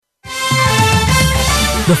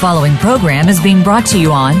The following program is being brought to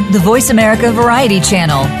you on the Voice America Variety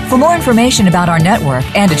Channel. For more information about our network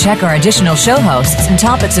and to check our additional show hosts and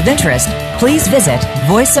topics of interest, please visit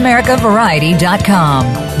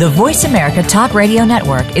voiceamericavariety.com. The Voice America Talk Radio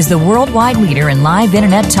Network is the worldwide leader in live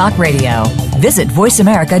Internet talk radio. Visit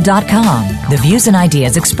voiceamerica.com. The views and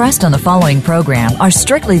ideas expressed on the following program are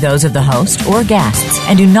strictly those of the host or guests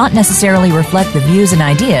and do not necessarily reflect the views and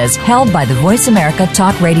ideas held by the Voice America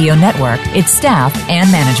Talk Radio Network, its staff, and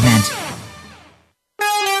management.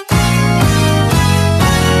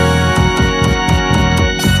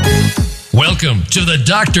 Welcome to the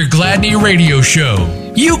Dr. Gladney Radio Show.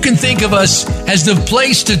 You can think of us as the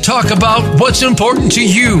place to talk about what's important to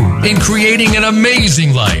you in creating an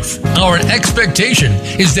amazing life. Our expectation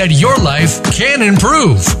is that your life can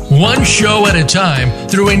improve, one show at a time,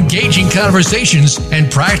 through engaging conversations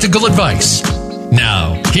and practical advice.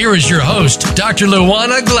 Now, here is your host, Dr.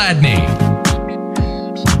 Luana Gladney.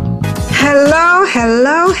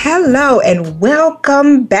 Hello, and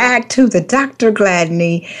welcome back to the Dr.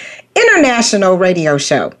 Gladney International Radio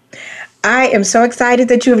Show. I am so excited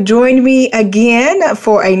that you have joined me again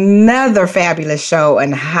for another fabulous show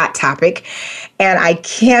and hot topic, and I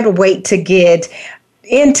can't wait to get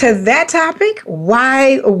into that topic,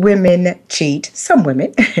 why women cheat, some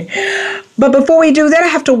women. But before we do that, I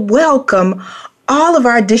have to welcome all of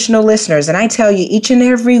our additional listeners. And I tell you, each and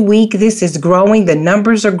every week, this is growing. The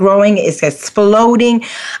numbers are growing. It's exploding.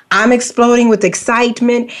 I'm exploding with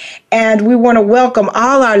excitement. And we want to welcome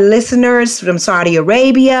all our listeners from Saudi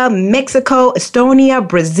Arabia, Mexico, Estonia,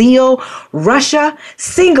 Brazil, Russia,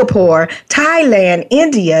 Singapore, Thailand,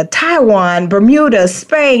 India, Taiwan, Bermuda,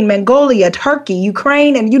 Spain, Mongolia, Turkey,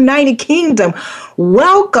 Ukraine, and United Kingdom.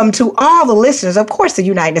 Welcome to all the listeners. Of course, the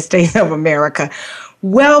United States of America.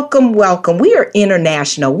 Welcome. We are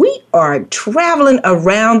international. We are traveling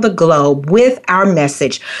around the globe with our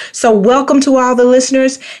message. So welcome to all the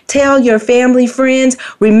listeners. Tell your family, friends.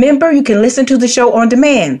 Remember, you can listen to the show on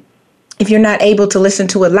demand. If you're not able to listen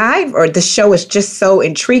to it live or the show is just so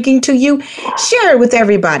intriguing to you, share it with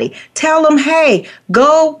everybody. Tell them, hey,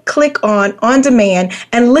 go click on demand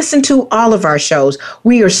and listen to all of our shows.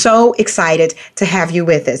 We are so excited to have you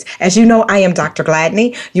with us. As you know, I am Dr.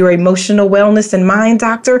 Gladney, your emotional wellness and mind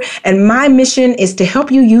doctor, and my mission is to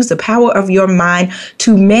help you use the power of your mind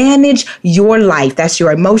to manage your life. That's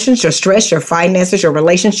your emotions, your stress, your finances, your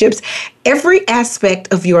relationships, every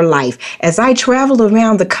aspect of your life. As I travel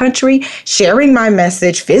around the country, sharing my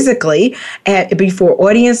message physically before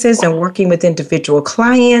audiences and working with individual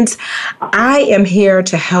clients, I am here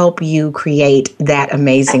to help you create that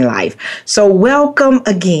amazing life. So welcome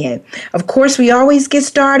again. Of course, we always get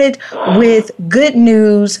started with good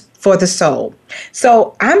news for the soul.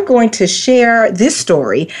 So I'm going to share this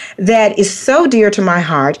story that is so dear to my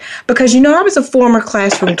heart because, I was a former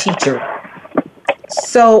classroom teacher.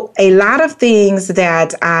 So a lot of things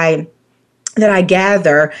that I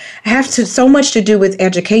gather have so much to do with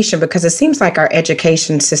education because it seems like our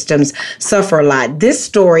education systems suffer a lot. This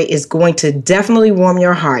story is going to definitely warm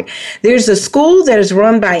your heart. There's a school that is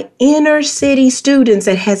run by inner city students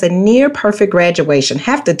that has a near perfect graduation.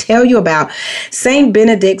 Have to tell you about St.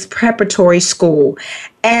 Benedict's Preparatory School.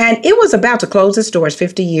 And it was about to close its doors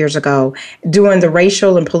 50 years ago during the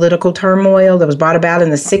racial and political turmoil that was brought about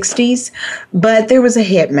in the 60s. But there was a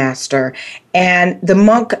headmaster, and the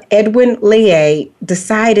monk Edwin Lea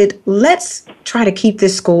decided, let's try to keep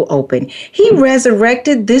this school open. He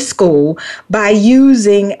resurrected this school by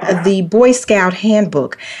using the Boy Scout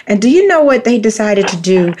handbook. And do you know what they decided to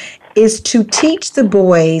do? Is to teach the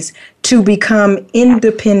boys to become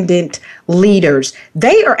independent leaders.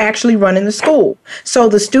 They are actually running the school. So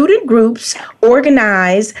the student groups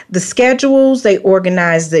organize the schedules, they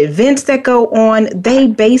organize the events that go on. They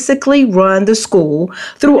basically run the school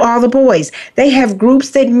through all the boys. They have groups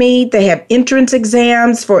that meet, they have entrance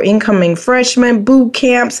exams for incoming freshmen, boot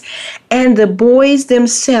camps, and the boys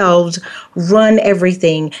themselves run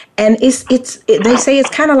everything. And they say it's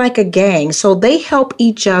kind of like a gang. So they help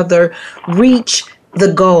each other reach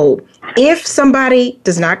the goal. If somebody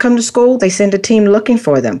does not come to school, they send a team looking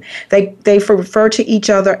for them. They refer to each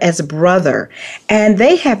other as brother. And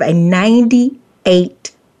they have a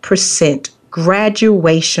 98%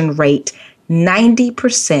 graduation rate.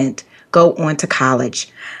 90% go on to college.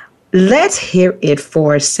 Let's hear it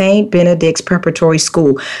for St. Benedict's Preparatory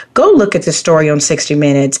School. Go look at the story on 60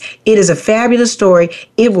 Minutes. It is a fabulous story.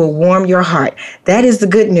 It will warm your heart. That is the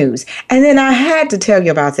good news. And then I had to tell you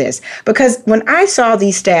about this because when I saw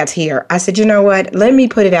these stats here, I said, you know what? Let me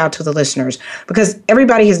put it out to the listeners because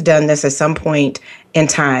everybody has done this at some point in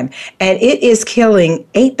time. And it is killing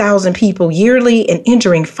 8,000 people yearly and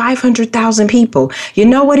injuring 500,000 people. You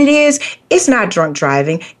know what it is? It's not drunk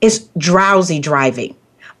driving. It's drowsy driving.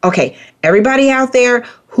 Okay, everybody out there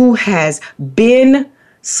who has been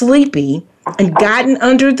sleepy and gotten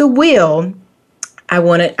under the wheel, I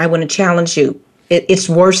want to challenge you. It's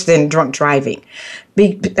worse than drunk driving.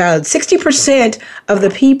 60% of the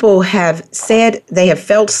people have said they have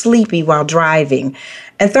felt sleepy while driving,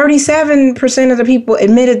 and 37% of the people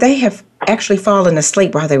admitted they have actually fallen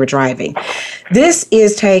asleep while they were driving. This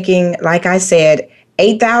is taking, like I said,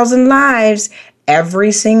 8,000 lives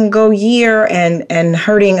every single year and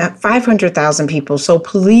hurting 500,000 people. So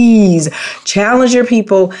please challenge your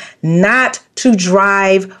people not to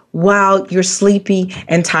drive while you're sleepy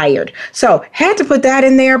and tired. So had to put that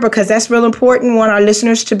in there because that's real important. Want our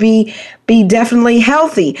listeners to be definitely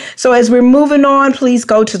healthy. So as we're moving on, please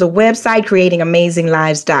go to the website,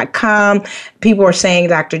 creatingamazinglives.com. People are saying,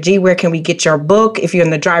 Dr. G, where can we get your book? If you're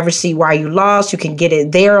in the driver's seat, Why You Lost, you can get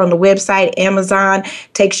it there on the website. Amazon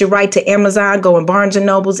takes you right to Amazon. Go in Barnes &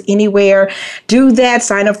 Nobles, anywhere. Do that.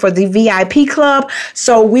 Sign up for the VIP club.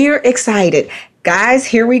 So we're excited. Guys,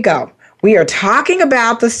 here we go. We are talking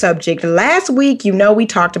about the subject. Last week, we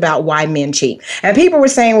talked about why men cheat. And people were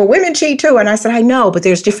saying, well, women cheat too. And I said, I know, but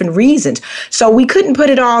there's different reasons. So we couldn't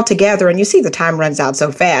put it all together. And you see the time runs out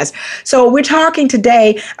so fast. So we're talking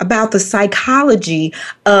today about the psychology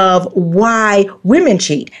of why women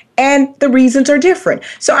cheat. And the reasons are different.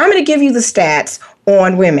 So I'm going to give you the stats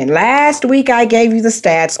on women. Last week, I gave you the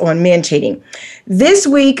stats on men cheating. This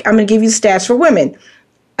week, I'm going to give you the stats for women.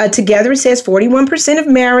 Together, it says 41% of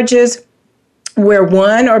marriages where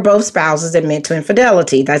one or both spouses admit to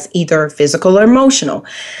infidelity. That's either physical or emotional.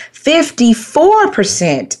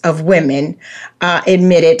 54% of women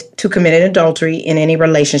admitted to committing adultery in any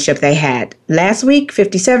relationship they had. Last week,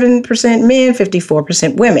 57% men,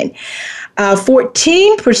 54% women.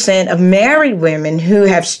 14% of married women who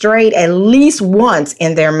have strayed at least once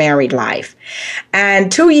in their married life. And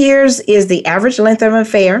 2 years is the average length of an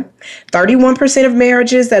affair. 31% of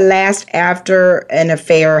marriages that last after an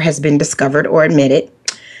affair has been discovered or admitted.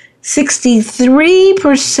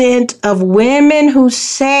 63% of women who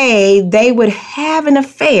say they would have an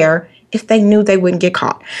affair if they knew they wouldn't get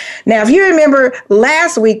caught. Now, if you remember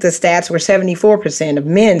last week, the stats were 74% of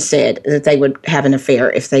men said that they would have an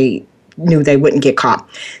affair if they knew they wouldn't get caught.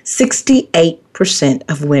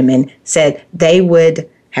 68% of women said they would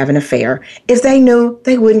have an affair if they knew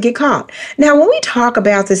they wouldn't get caught. Now, when we talk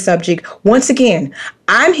about this subject, once again,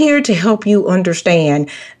 I'm here to help you understand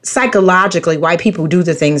psychologically why people do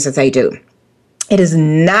the things that they do. It is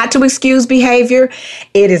not to excuse behavior.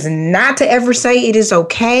 It is not to ever say it is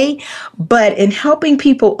okay. But in helping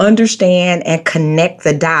people understand and connect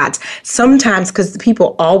the dots, sometimes because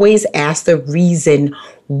people always ask the reason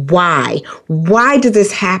why. Why did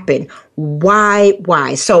this happen? Why?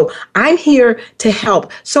 So I'm here to help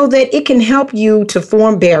so that it can help you to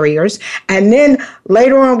form barriers. And then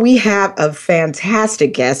later on, we have a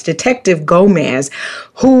fantastic guest, Detective Gomez,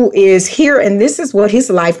 who is here. And this is what his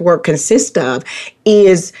life work consists of,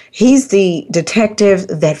 is he's the detective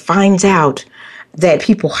that finds out that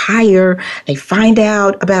people hire. They find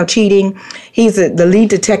out about cheating. He's the lead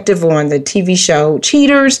detective on the TV show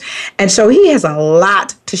Cheaters. And so he has a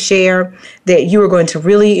lot to share that you are going to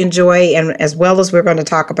really enjoy, and as well as we're going to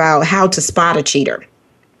talk about how to spot a cheater.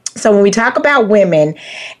 So when we talk about women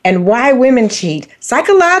and why women cheat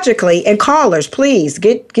psychologically, and callers, please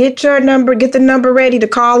get your number, get the number ready to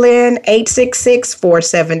call in,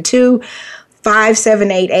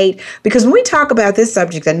 866-472-5788, because when we talk about this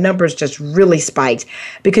subject, the numbers just really spiked.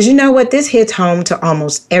 Because you know what? This hits home to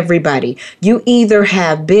almost everybody. You either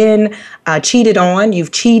have been cheated on,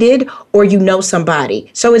 you've cheated, or you know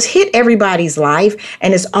somebody. So it's hit everybody's life,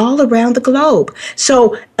 and it's all around the globe.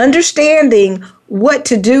 So understanding what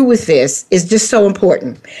to do with this is just so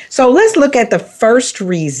important. So let's look at the first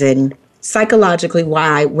reason psychologically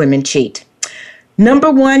why women cheat.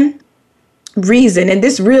 Number one reason, and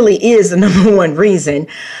this really is the number one reason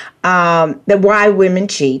that why women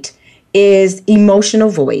cheat, is emotional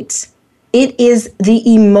voids. It is the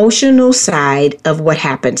emotional side of what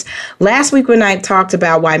happens. Last week when I talked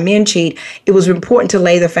about why men cheat, it was important to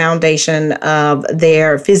lay the foundation of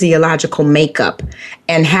their physiological makeup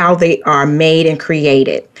and how they are made and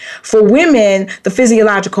created. For women, the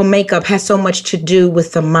physiological makeup has so much to do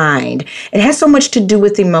with the mind. It has so much to do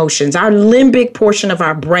with emotions. Our limbic portion of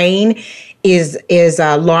our brain is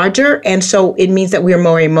larger, and so it means that we are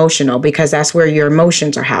more emotional because that's where your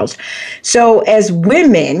emotions are housed. So as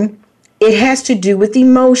women, it has to do with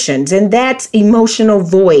emotions, and that's emotional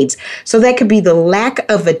voids. So that could be the lack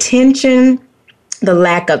of attention, the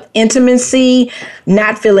lack of intimacy,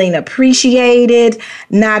 not feeling appreciated,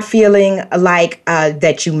 not feeling like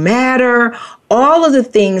that you matter, all of the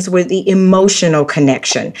things with the emotional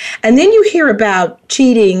connection. And then you hear about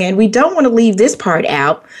cheating, and we don't want to leave this part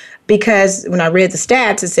out, because when I read the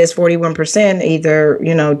stats, it says 41% either,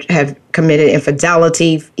 have committed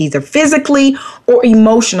infidelity, either physically or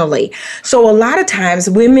emotionally. So a lot of times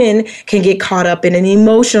women can get caught up in an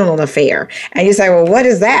emotional affair. And you say, well, what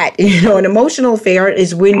is that? An emotional affair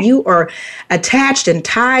is when you are attached and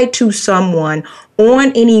tied to someone on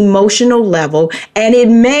an emotional level, and it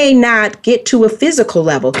may not get to a physical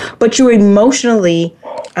level, but you're emotionally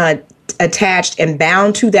attached and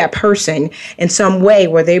bound to that person in some way,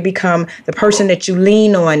 where they become the person that you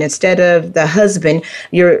lean on instead of the husband.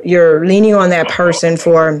 You're leaning on that person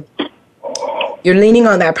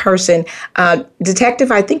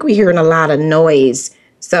Detective, I think we're hearing a lot of noise.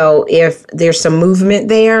 So if there's some movement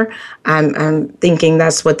there, I'm thinking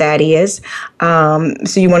that's what that is.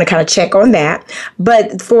 So you want to kind of check on that.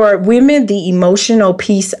 But for women, the emotional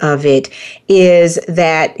piece of it is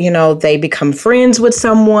that, they become friends with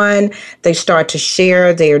someone. They start to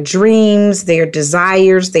share their dreams, their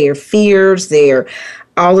desires, their fears,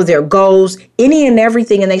 all of their goals, any and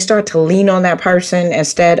everything, and they start to lean on that person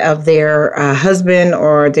instead of their husband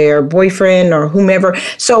or their boyfriend or whomever.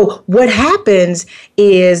 So what happens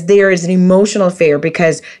is there is an emotional affair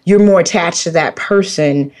because you're more attached to that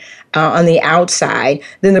person on the outside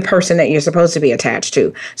than the person that you're supposed to be attached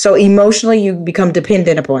to. So emotionally, you become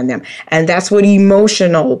dependent upon them. And that's what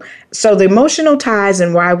so the emotional ties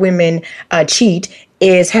and why women cheat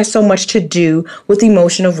has so much to do with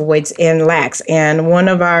emotional voids and lacks. And one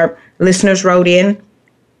of our listeners wrote in,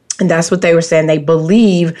 and that's what they were saying. They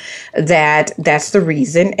believe that that's the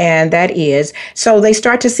reason, and that is, so they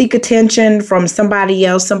start to seek attention from somebody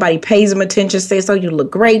else. Somebody pays them attention, says, "Oh, you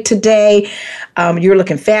look great today. You're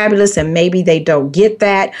looking fabulous," and maybe they don't get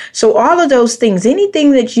that. So all of those things,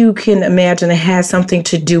 anything that you can imagine that has something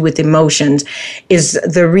to do with emotions, is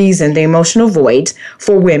the reason, the emotional void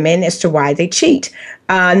for women as to why they cheat.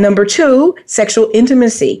 Number 2, sexual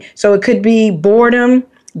intimacy. So it could be boredom,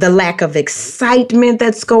 the lack of excitement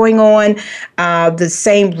that's going on, the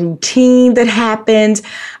same routine that happens,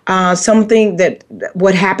 something that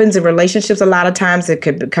what happens in relationships, a lot of times it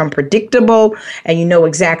could become predictable and you know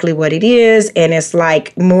exactly what it is. And it's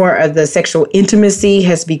like more of the sexual intimacy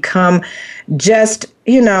has become just,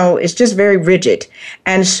 it's just very rigid.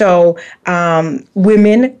 And so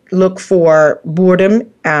women look for boredom.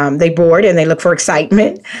 They bored and they look for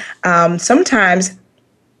excitement. Sometimes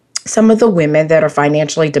some of the women that are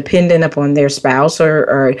financially dependent upon their spouse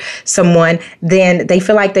or someone, then they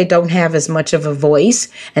feel like they don't have as much of a voice.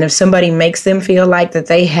 And if somebody makes them feel like that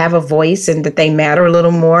they have a voice and that they matter a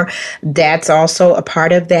little more, that's also a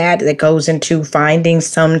part of that goes into finding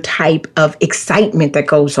some type of excitement that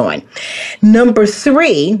goes on. Number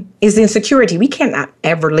 3 is insecurity. We cannot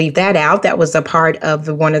ever leave that out. That was a part of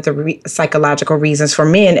one of the psychological reasons for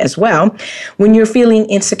men as well. When you're feeling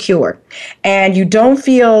insecure and you don't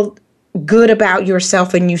feel good about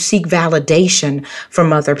yourself and you seek validation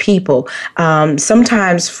from other people.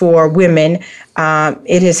 Sometimes for women,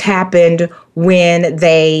 it has happened when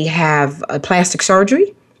they have a plastic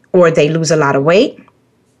surgery or they lose a lot of weight.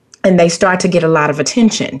 And they start to get a lot of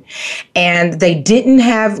attention, and they didn't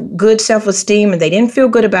have good self-esteem and they didn't feel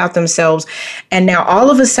good about themselves. And now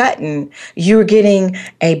all of a sudden you're getting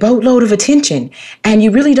a boatload of attention and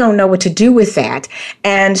you really don't know what to do with that.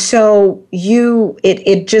 And so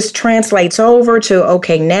it just translates over to,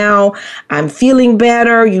 okay, now I'm feeling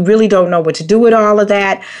better. You really don't know what to do with all of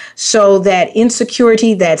that. So that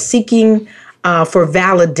insecurity, that seeking for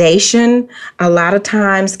validation, a lot of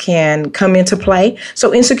times can come into play.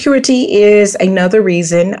 So insecurity is another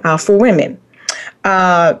reason for women.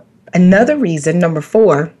 Another reason, number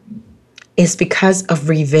 4, is because of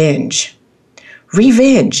revenge.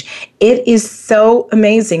 Revenge. It is so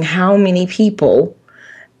amazing how many people,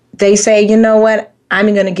 they say, you know what,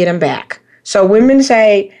 I'm going to get him back. So women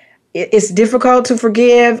say, it's difficult to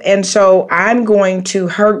forgive. And so I'm going to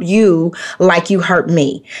hurt you like you hurt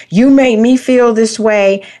me. You made me feel this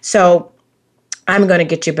way, so I'm going to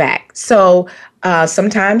get you back. So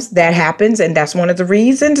sometimes that happens, and that's one of the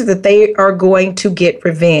reasons that they are going to get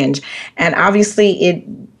revenge. And obviously, it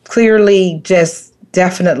clearly just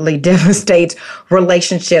definitely devastates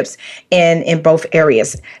relationships in both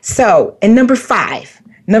areas. So, and number five,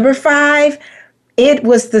 it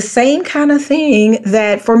was the same kind of thing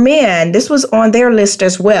that for men, this was on their list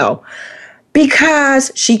as well,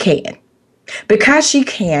 because she can. Because she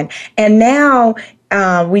can. And now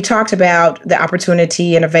we talked about the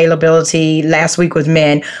opportunity and availability last week with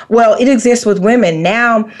men. Well, it exists with women.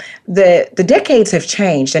 Now the decades have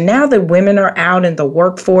changed, and now the women are out in the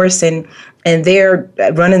workforce and they're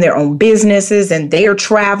running their own businesses, and they're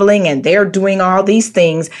traveling, and they're doing all these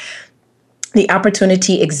things. The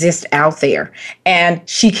opportunity exists out there, and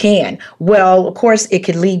she can. Well, of course, it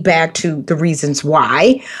could lead back to the reasons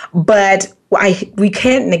why, but we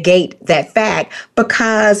can't negate that fact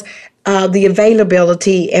because the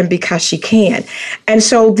availability and because she can. And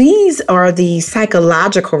so these are the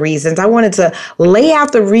psychological reasons. I wanted to lay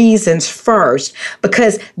out the reasons first,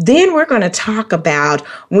 because then we're going to talk about,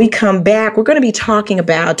 when we come back, we're going to be talking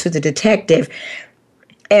about to the detective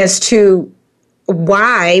as to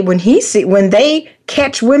why when they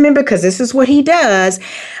catch women, because this is what he does.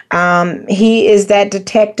 He is that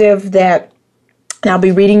detective that, I'll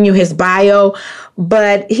be reading you his bio,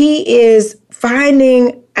 but he is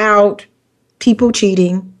finding out people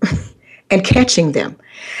cheating and catching them.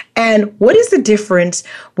 And what is the difference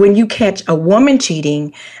when you catch a woman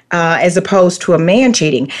cheating as opposed to a man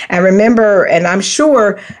cheating? And remember, and I'm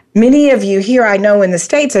sure many of you here, I know in the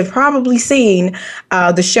States, have probably seen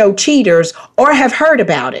the show Cheaters or have heard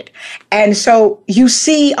about it. And so you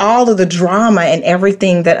see all of the drama and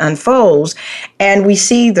everything that unfolds. And we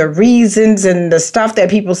see the reasons and the stuff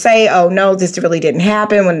that people say, oh, no, this really didn't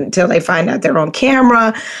happen, until they find out they're on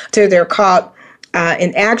camera, till they're caught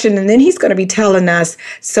in action. And then he's going to be telling us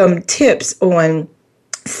some tips on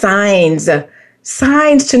signs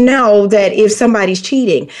to know that if somebody's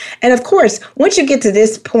cheating. And of course, once you get to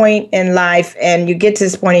this point in life and you get to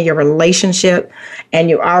this point in your relationship and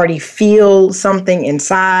you already feel something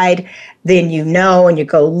inside, then you know, and you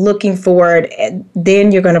go looking for it, and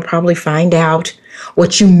then you're going to probably find out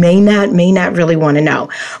what you may not really want to know.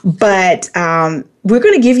 But we're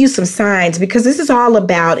going to give you some signs, because this is all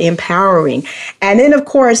about empowering. And then, of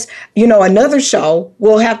course, another show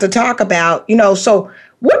we'll have to talk about, so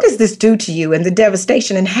what does this do to you and the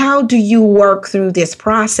devastation, and how do you work through this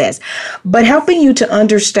process? But helping you to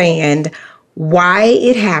understand why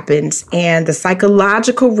it happens and the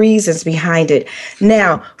psychological reasons behind it.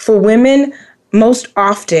 Now, for women, most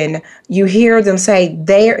often you hear them say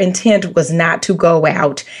their intent was not to go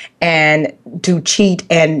out and to cheat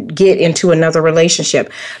and get into another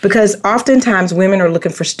relationship, because oftentimes women are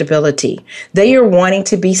looking for stability. They are wanting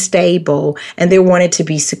to be stable and they're wanting to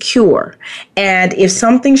be secure. And if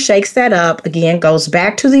something shakes that up, again, goes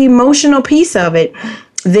back to the emotional piece of it,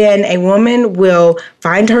 then a woman will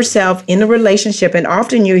find herself in a relationship. And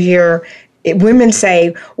often you hear women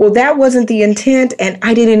say, well, that wasn't the intent, and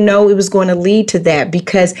I didn't know it was going to lead to that,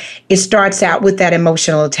 because it starts out with that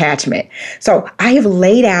emotional attachment. So I have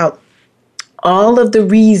laid out all of the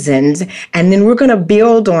reasons, and then we're going to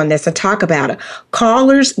build on this and talk about it.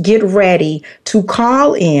 Callers, get ready to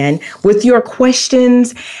call in with your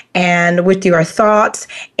questions and with your thoughts,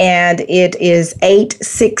 and it is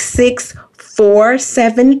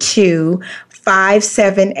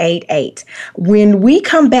 866-472-5788. When we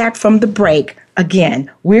come back from the break, again,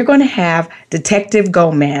 we're going to have Detective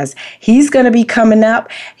Gomez. He's going to be coming up.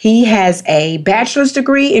 He has a bachelor's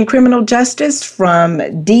degree in criminal justice from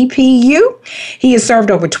DPU. He has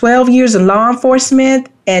served over 12 years in law enforcement,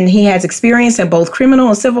 and he has experience in both criminal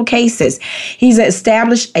and civil cases. He's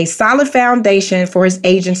established a solid foundation for his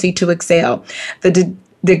agency to excel.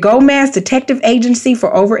 The Gomez Detective Agency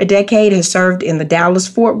for over a decade has served in the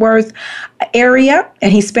Dallas-Fort Worth area,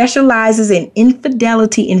 and he specializes in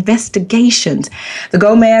infidelity investigations. The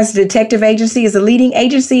Gomez Detective Agency is a leading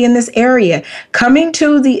agency in this area, coming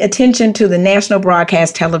to the attention to the national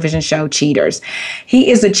broadcast television show Cheaters.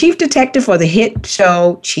 He is the chief detective for the hit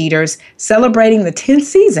show Cheaters, celebrating the 10th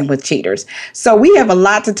season with Cheaters. So we have a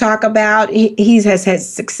lot to talk about. He has had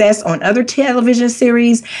success on other television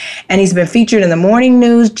series, and he's been featured in the Morning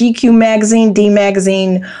News, GQ Magazine, D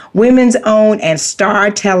Magazine, Women's Own, and Star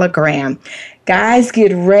Telegram. Guys,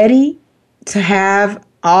 get ready to have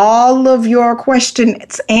all of your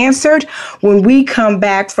questions answered when we come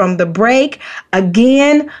back from the break.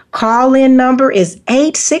 Again, call-in number is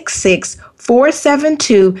 866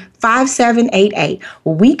 472-5788.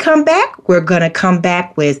 When we come back, we're going to come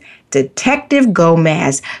back with Detective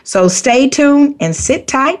Gomez. So stay tuned and sit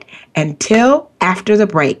tight until after the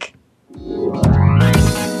break.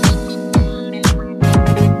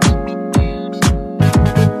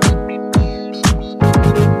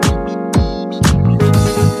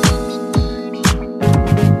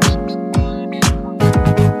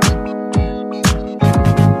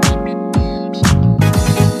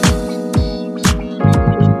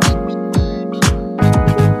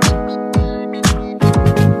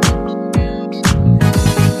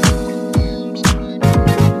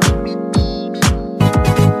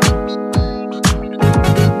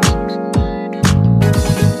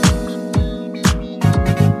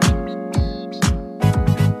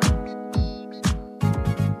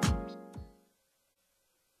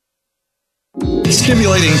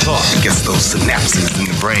 Stimulating talk. It gets those synapses in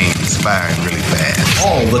the brain firing really fast.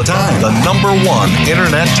 All the time. The #1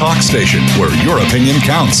 Internet talk station where your opinion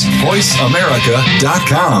counts.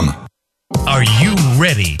 VoiceAmerica.com. Are you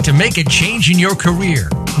ready to make a change in your career,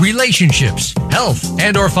 relationships, health,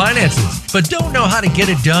 and or finances, but don't know how to get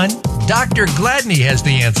it done? Dr. Gladney has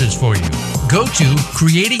the answers for you. Go to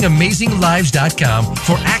creatingamazinglives.com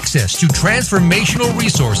for access to transformational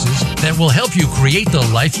resources that will help you create the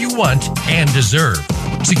life you want and deserve.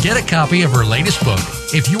 To get a copy of her latest book,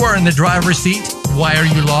 If You Are in the Driver's Seat, Why Are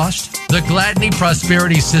You Lost? The Gladney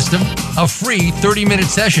Prosperity System, a free 30-minute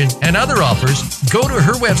session, and other offers, go to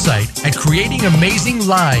her website at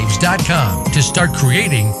creatingamazinglives.com to start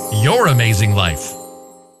creating your amazing life.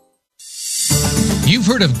 You've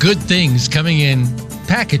heard of good things coming in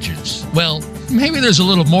packages. Well, maybe there's a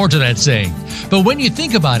little more to that saying. But when you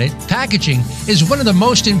think about it, packaging is one of the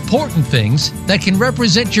most important things that can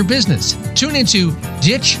represent your business. Tune into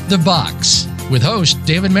Ditch the Box with host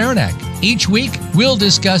David Marinak. Each week, we'll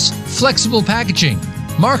discuss flexible packaging,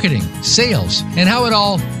 marketing, sales, and how it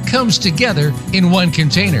all comes together in one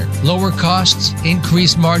container. Lower costs,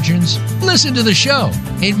 increased margins. Listen to the show.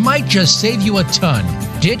 It might just save you a ton.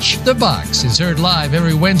 Ditch the Box is heard live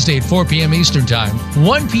every Wednesday at 4 p.m. Eastern Time,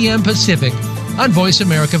 1 p.m. Pacific on Voice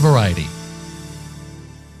America Variety.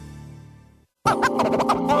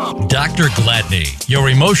 Dr. Gladney,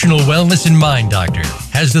 your emotional wellness and mind doctor,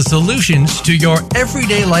 has the solutions to your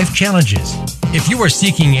everyday life challenges. If you are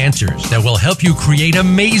seeking answers that will help you create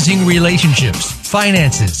amazing relationships,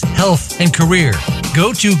 finances, health, and career,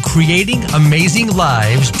 go to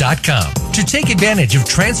creatingamazinglives.com to take advantage of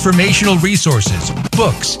transformational resources,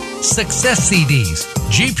 books, success CDs,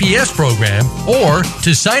 GPS program, or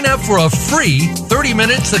to sign up for a free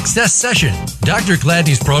 30-minute success session. Dr.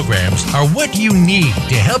 Gladney's programs are what you need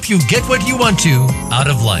to help you get what you want to out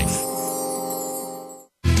of life.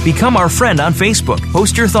 Become our friend on Facebook.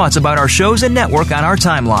 Post your thoughts about our shows and network on our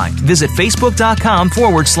timeline. Visit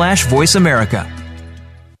Facebook.com/Voice America.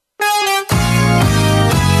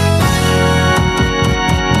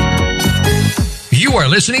 You are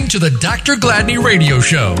listening to the Dr. Gladney Radio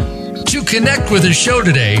Show. To connect with the show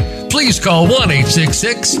today, please call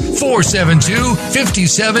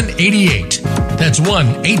 1-866-472-5788. That's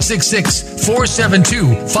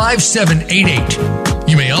 1-866-472-5788.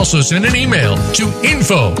 You may also send an email to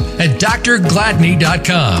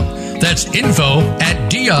info@drgladney.com. That's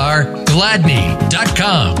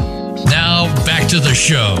info@drgladney.com. Now back to the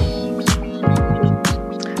show.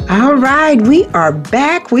 All right, we are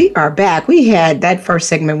back. We had that first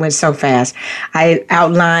segment went so fast. I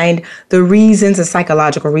outlined the reasons, the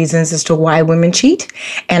psychological reasons as to why women cheat.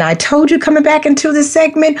 And I told you coming back into this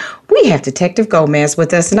segment, we have Detective Gomez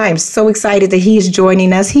with us. And I am so excited that he is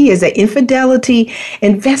joining us. He is an infidelity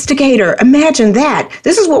investigator. Imagine that.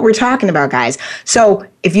 This is what we're talking about, guys. So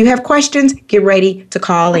if you have questions, get ready to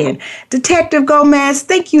call in. Detective Gomez,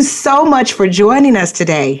 thank you so much for joining us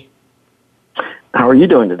today. How are you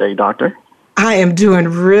doing today, Doctor? I am doing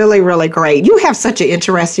really, really great. You have such an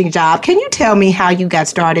interesting job. Can you tell me how you got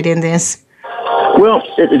started in this? Well,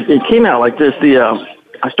 it came out like this.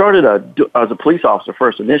 I started as a police officer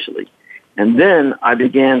first initially, and then I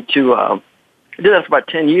began to I did that for about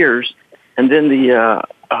 10 years, and then the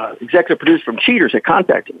executive producer from Cheaters had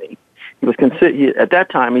contacted me. At that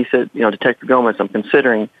time, he said, Detective Gomez, I'm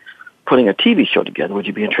considering putting a TV show together. Would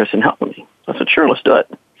you be interested in helping me? I said, sure, let's do it.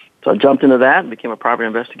 So I jumped into that and became a private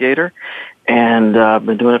investigator, and I've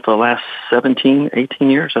been doing it for the last 17,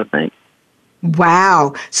 18 years, I think.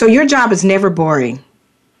 Wow. So your job is never boring.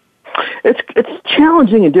 It's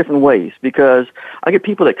challenging in different ways because I get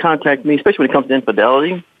people that contact me, especially when it comes to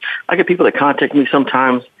infidelity. I get people that contact me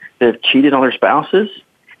sometimes that have cheated on their spouses,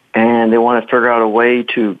 and they want to figure out a way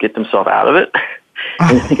to get themselves out of it.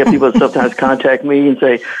 And I get people that sometimes contact me and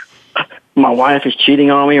say, my wife is cheating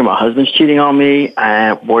on me or my husband's cheating on me. I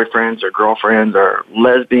have boyfriends or girlfriends or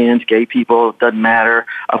lesbians, gay people, it doesn't matter.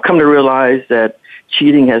 I've come to realize that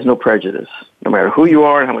cheating has no prejudice. No matter who you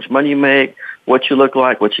are, how much money you make, what you look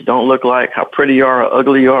like, what you don't look like, how pretty you are, how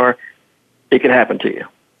ugly you are, it can happen to you.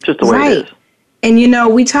 Just the way it is. And,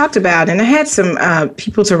 we talked about, and I had some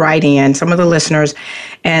people to write in, some of the listeners,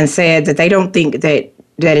 and said that they don't think that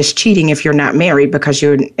it's cheating if you're not married because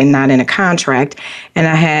you're not in a contract. And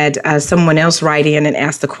I had someone else write in and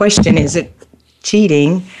ask the question, is it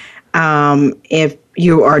cheating if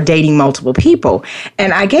you are dating multiple people?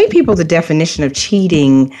 And I gave people the definition of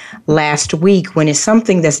cheating last week when it's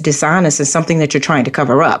something that's dishonest and something that you're trying to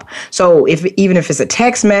cover up. So even if it's a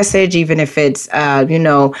text message, even if it's,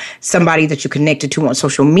 somebody that you're connected to on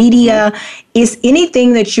social media, it's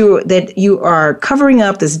anything that you are covering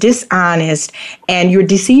up that's dishonest and you're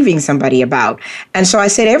deceiving somebody about. And so I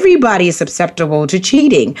said, everybody is susceptible to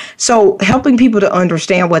cheating. So helping people to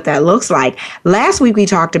understand what that looks like. Last week, we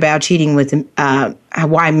talked about cheating with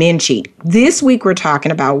why men cheat. This week, we're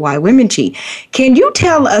talking about why women cheat. Can you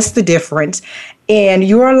tell us the difference in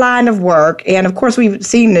your line of work? And of course, we've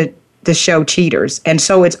seen the show Cheaters. And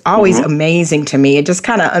so it's always amazing to me. It just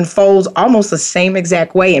kind of unfolds almost the same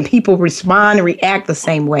exact way and people respond and react the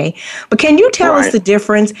same way. But can you tell us the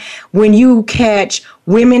difference when you catch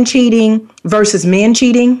women cheating versus men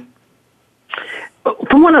cheating?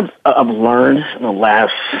 From what I've learned in the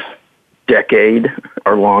last decade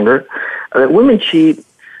or longer, that women cheat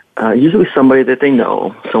usually somebody that they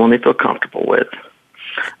know, someone they feel comfortable with.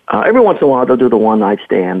 Every once in a while, they'll do the one-night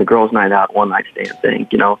stand, the girls' night out, one-night stand thing,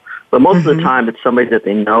 But most of the time, it's somebody that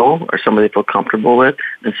they know or somebody they feel comfortable with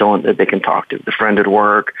and someone that they can talk to. The friend at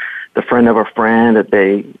work, the friend of a friend that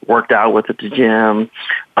they worked out with at the gym,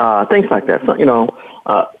 things like that. So,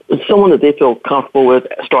 it's someone that they feel comfortable with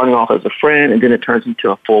starting off as a friend, and then it turns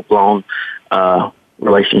into a full-blown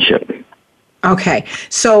relationship. Okay.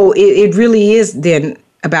 So it really is then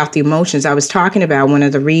about the emotions. I was talking about one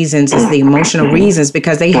of the reasons is the emotional reasons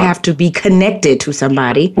because they have to be connected to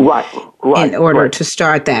somebody in order to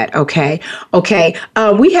start that. Okay.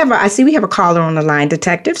 I see we have a caller on the line,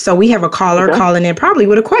 Detective. So we have a caller calling in probably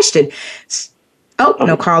with a question. Oh,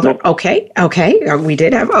 no caller. Okay. We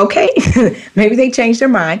did have, maybe they changed their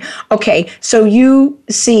mind. Okay. So you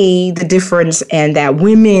see the difference and that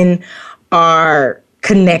women are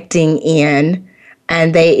connecting in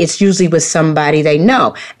and it's usually with somebody they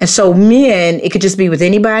know. And so men, it could just be with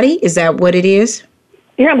anybody? Is that what it is?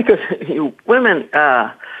 Yeah, because women,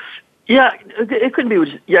 it could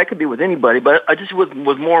be with anybody, but I just with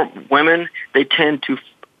more women, they tend to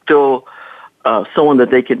feel someone that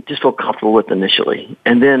they can just feel comfortable with initially,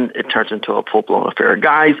 and then it turns into a full-blown affair.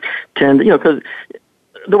 Guys tend, because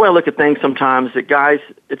the way I look at things sometimes, that guys,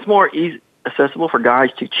 it's more accessible for guys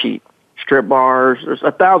to cheat. Strip bars, there's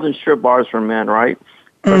 1,000 strip bars for men, right?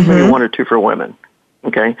 There's maybe 1 or 2 for women.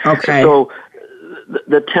 Okay. So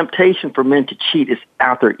the temptation for men to cheat is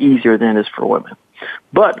out there easier than it is for women.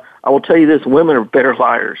 But I will tell you this: women are better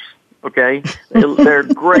liars. Okay, they're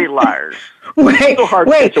great liars. It's so hard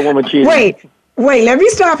to catch a woman cheating. Wait, let me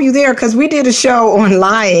stop you there because we did a show on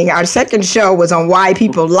lying. Our second show was on why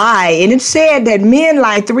people lie. And it said that men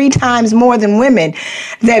lie 3 times more than women,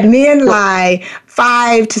 that men lie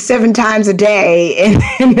 5 to 7 times a day,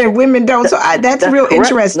 and that women don't. So that's real correct.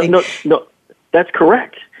 Interesting. No, that's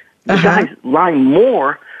correct. The guys lie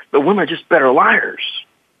more, but women are just better liars.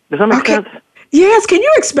 Does that make sense? Yes. Can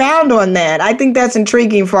you expound on that? I think that's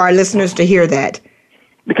intriguing for our listeners to hear that.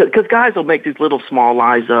 Because guys will make these little small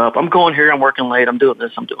lies up. I'm going here, I'm working late, I'm doing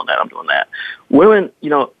this, I'm doing that, I'm doing that. Women,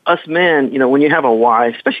 us men, when you have a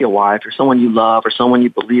wife, especially a wife or someone you love or someone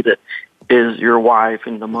you believe that is your wife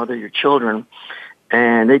and the mother of your children,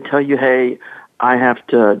 and they tell you, hey, I have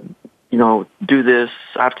to, do this,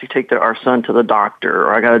 I have to take our son to the doctor,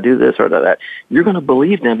 or I got to do this or that. You're going to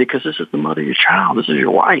believe them because this is the mother of your child, this is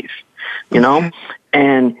your wife,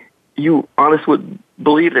 and you honestly would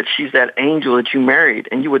believe that she's that angel that you married,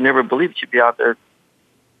 and you would never believe that she'd be out there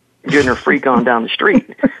getting her freak on down the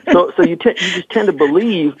street. So you just tend to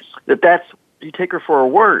believe that you take her for her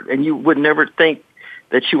word, and you would never think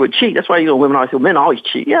that she would cheat. That's why women always say men always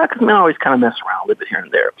cheat. Yeah, because men always kind of mess around a little bit here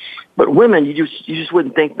and there. But women, you just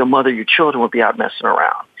wouldn't think the mother of your children would be out messing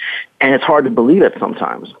around, and it's hard to believe it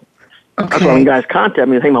sometimes. Okay. That's why when guys contact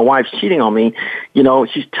me and say my wife's cheating on me,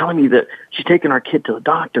 she's telling me that she's taking our kid to the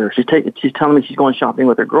doctor. She's telling me she's going shopping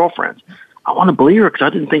with her girlfriends. I want to believe her because I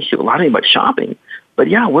didn't think she would lie to me about shopping. But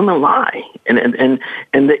yeah, women lie, and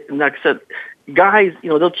like I said, guys,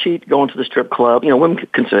 they'll cheat going to the strip club. Women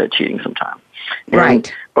consider it cheating sometimes,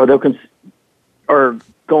 right? Or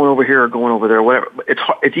going over here or going over there, whatever.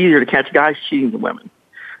 It's easier to catch guys cheating than women.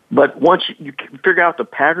 But once you figure out the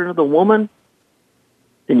pattern of the woman,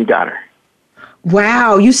 then you got her.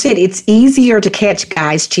 Wow, you said it's easier to catch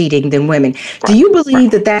guys cheating than women. Right. Do you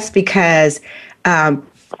believe that that's because, and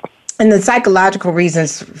the psychological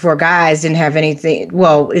reasons for guys didn't have anything,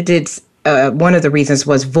 well, it's one of the reasons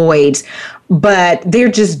was voids, but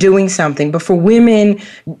they're just doing something. But for women,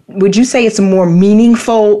 would you say it's more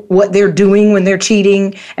meaningful what they're doing when they're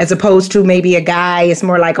cheating, as opposed to maybe a guy? It's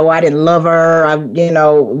more like, oh, I didn't love her,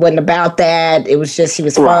 wasn't about that. It was just, she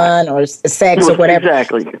was fun or sex or whatever.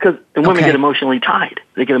 Exactly, because women get emotionally tied.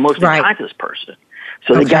 They get emotionally tied to this person.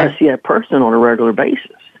 So they got to see that person on a regular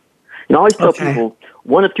basis. I always tell people,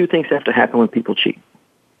 one of two things have to happen when people cheat.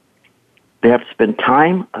 They have to spend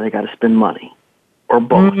time, or they got to spend money, or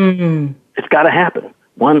both. Mm-hmm. It's got to happen.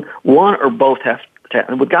 One or both have to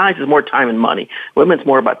happen. With guys, it's more time and money. Women, it's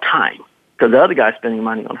more about time, because the other guy's spending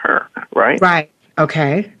money on her, right? Right.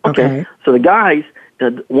 Okay. So the guys,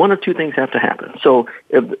 one or two things have to happen. So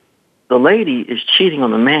if the lady is cheating on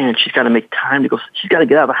the man, she's got to make time to go. She's got to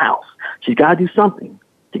get out of the house. She's got to do something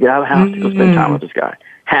to get out of the house to go spend time with this guy.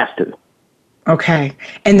 Has to. Okay.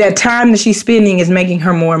 And that time that she's spending is making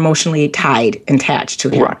her more emotionally tied and attached to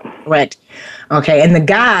him. Right. Okay. And the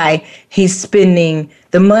guy, he's spending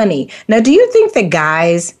the money. Now, do you think that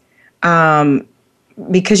guys,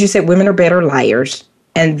 because you said women are better liars,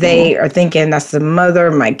 and they are thinking, that's the mother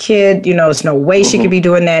of my kid, there's no way she could be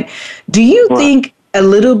doing that. Do you think a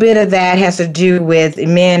little bit of that has to do with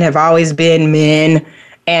men have always been men,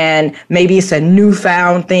 and maybe it's a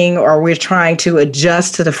newfound thing, or we're trying to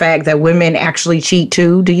adjust to the fact that women actually cheat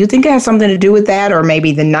too? Do you think it has something to do with that, or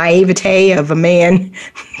maybe the naivete of a man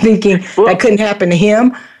thinking that couldn't happen to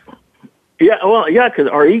him? Yeah, because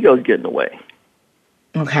our egos get in the way.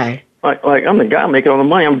 Okay. Like I'm the guy making all the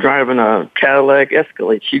money. I'm driving a Cadillac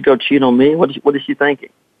Escalade. She'd go cheat on me. What is she thinking?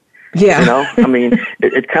 Yeah.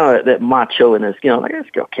 It's kind of that macho-ness. Like, this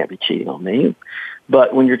girl can't be cheating on me.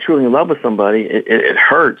 But when you're truly in love with somebody, it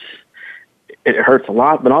hurts. It hurts a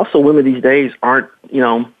lot. But also, women these days aren't,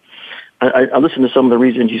 I listened to some of the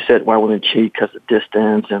reasons you said why women cheat, because of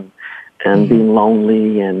distance and being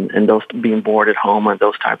lonely and those being bored at home and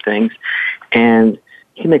those type of things. And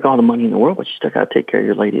you can make all the money in the world, but you still got to take care of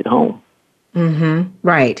your lady at home. Mm-hmm.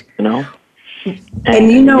 Right. And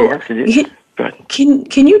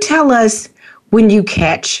can you tell us, when you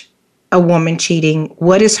catch a woman cheating,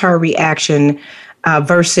 what is her reaction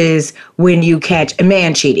versus when you catch a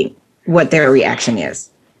man cheating, what their reaction is?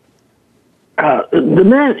 The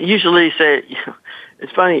men usually say,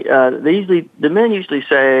 it's funny, the men usually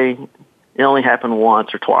say it only happened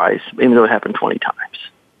once or twice, even though it happened 20 times,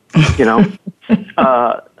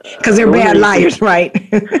 Because they're bad liars, right?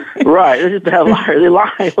 Right, they're just bad liars. They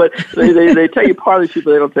lie, but they tell you part of the truth,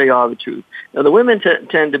 but they don't tell you all the truth. Now, the women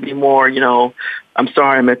tend to be more, I'm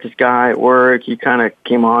sorry, I met this guy at work. He kind of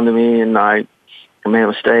came on to me, and I made a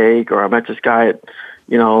mistake, or I met this guy at,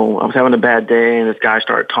 I was having a bad day, and this guy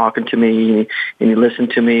started talking to me, and he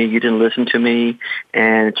listened to me. You didn't listen to me,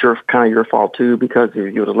 and it's kind of your fault too, because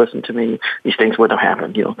if you would have listened to me, these things wouldn't have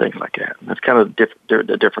happened. Things like that. That's kind of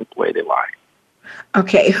the different way they lie.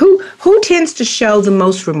 Okay, who tends to show the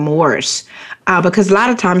most remorse? Because a lot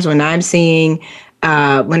of times when I have seen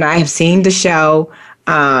the show,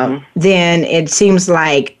 then it seems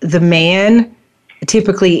like the man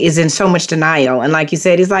typically is in so much denial. And like you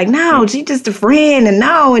said, he's like, no, she's just a friend,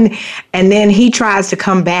 and then he tries to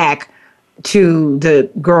come back to the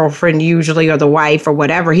girlfriend usually, or the wife or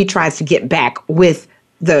whatever. He tries to get back with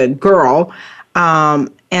the girl.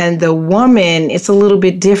 And the woman, it's a little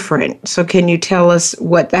bit different. So can you tell us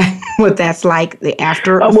what that's like, the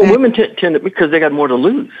after effect? Well, women tend to, because they got more to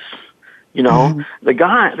lose. The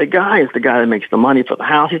guy is the guy that makes the money for the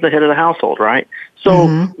house. He's the head of the household, right?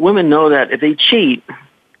 So women know that if they cheat,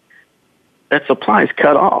 that supply is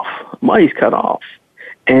cut off, money's cut off,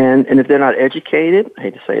 and if they're not educated, I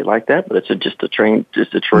hate to say it like that, but it's just the truth.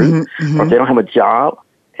 Or if they don't have a job,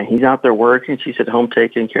 and he's out there working, she's at home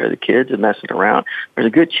taking care of the kids and messing around, there's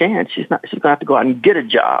a good chance she's going to have to go out and get a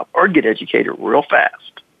job or get educated real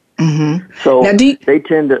fast. Mm-hmm. So now they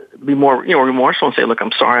tend to be more, remorseful and say, look,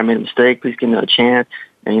 I'm sorry, I made a mistake. Please give me another chance.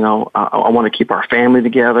 And, I want to keep our family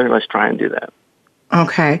together. Let's try and do that.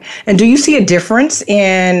 Okay. And do you see a difference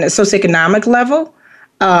in socioeconomic level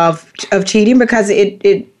of cheating? Because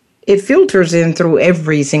it filters in through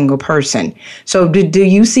every single person. So do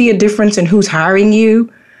you see a difference in who's hiring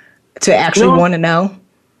you to actually want to know?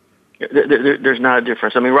 There's not a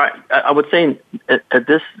difference. I mean, right. I would say at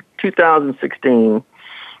this 2016,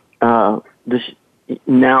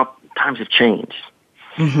 now times have changed.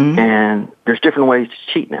 And there's different ways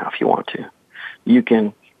to cheat now if you want to. You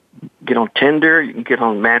can get on Tinder. You can get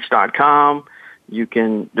on Match.com.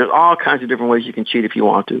 There's all kinds of different ways you can cheat if you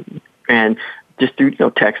want to. And just through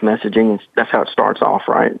text messaging, and that's how it starts off,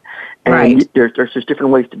 right? And there's just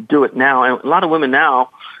different ways to do it now. And a lot of women now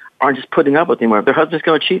aren't just putting up with anymore. If their husband's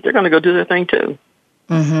going to cheat, they're going to go do their thing too.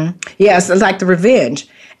 Yes, it's like the revenge.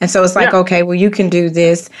 And so it's like, okay, well, you can do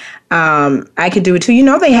this. I can do it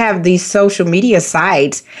too. They have these social media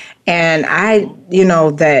sites. And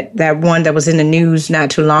that one that was in the news not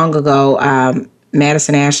too long ago,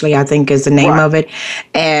 Madison Ashley, I think is the name of it.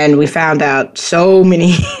 And we found out so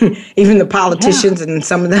many, even the politicians and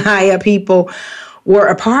some of the high up people were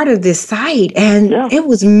a part of this site. And it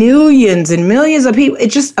was millions and millions of people.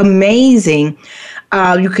 It's just amazing.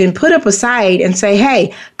 You can put up a site and say,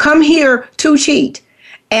 hey, come here to cheat.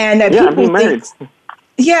 And people think,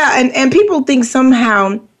 and people think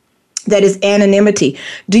somehow that is anonymity.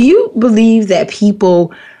 Do you believe that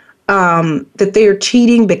people, that they're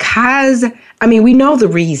cheating because, we know the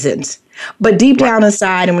reasons, but deep down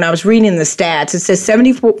inside, and when I was reading the stats, it says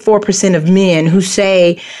 74% of men who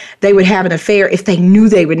say they would have an affair if they knew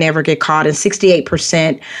they would never get caught, and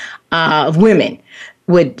 68% of women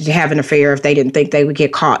would have an affair if they didn't think they would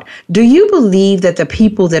get caught. Do you believe that the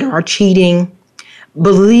people that are cheating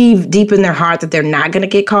believe deep in their heart that they're not going to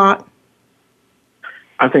get caught?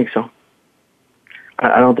 I think so.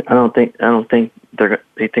 I don't think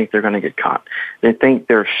they think they're going to get caught. They think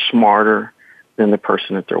they're smarter than the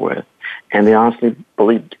person that they're with, and they honestly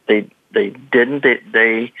believe they didn't.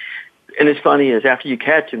 And it's funny is after you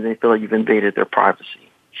catch them, they feel like you've invaded their privacy.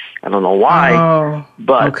 I don't know why,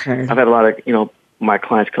 but I've had a lot of my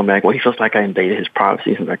clients come back. Well, he feels like I invaded his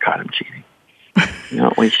privacy since I caught him cheating.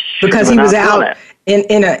 Because he was out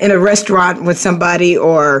in a restaurant with somebody,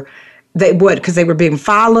 or because they were being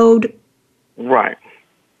followed. Right.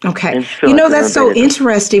 Okay. That's so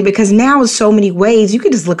interesting, because now in so many ways you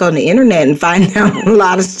can just look on the internet and find out a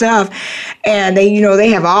lot of stuff. And they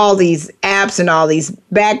have all these apps and all these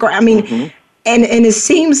background. And it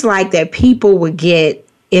seems like that people would get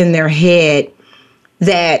in their head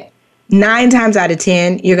that 9 times out of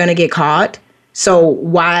 10 you're going to get caught. So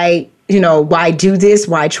why do this?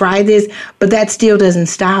 Why try this? But that still doesn't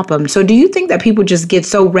stop them. So do you think that people just get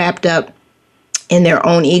so wrapped up in their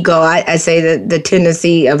own ego? I say that the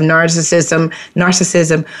tendency of narcissism,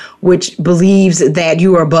 which believes that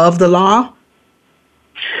you are above the law.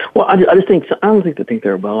 Well, I just think so. I don't think they think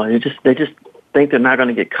they're above. They just think they're not going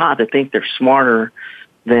to get caught. They think they're smarter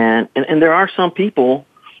than. And there are some people.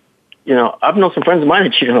 I've known some friends of mine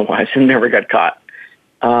that cheated on their wives and never got caught.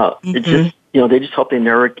 It just they just hope they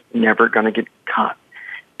never going to get caught.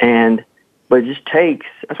 But it just takes,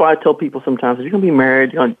 that's why I tell people sometimes, if you're going to be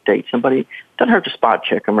married, you're going to date somebody, it doesn't hurt to spot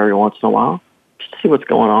check them every once in a while, just to see what's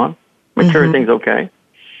going on, make sure everything's okay,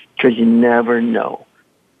 because you never know.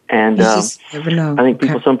 And never know. I think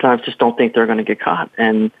people sometimes just don't think they're going to get caught.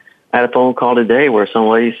 And I had a phone call today where some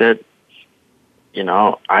lady said,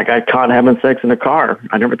 I got caught having sex in a car.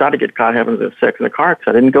 I never thought I'd get caught having sex in a car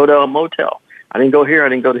because I didn't go to a motel. I didn't go here. I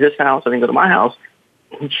didn't go to his house. I didn't go to my house.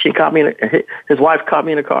 She caught me. His wife caught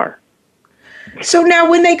me in a car. So now,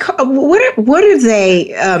 when they what are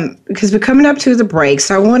they? Because we're coming up to the break,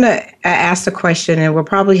 so I want to ask the question, and we'll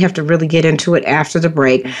probably have to really get into it after the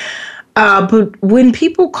break. But when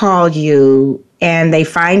people call you and they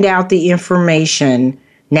find out the information,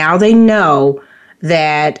 now they know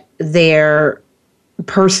that their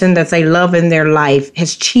person that they love in their life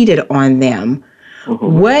has cheated on them.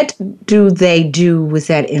 Mm-hmm. What do they do with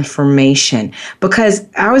that information? Because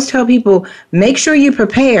I always tell people, make sure you're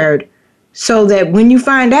prepared so that when you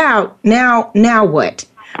find out, now what?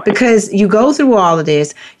 Because you go through all of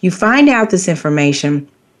this, you find out this information.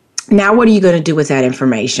 Now, what are you going to do with that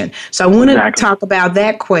information? So I want to talk about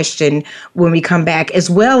that question when we come back, as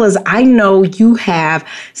well as I know you have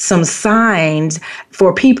some signs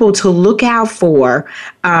for people to look out for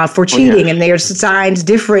cheating. And there's signs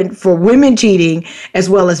different for women cheating as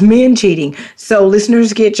well as men cheating. So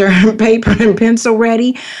listeners, get your paper and pencil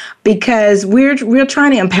ready, because we're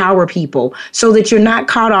trying to empower people so that you're not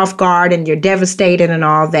caught off guard and you're devastated and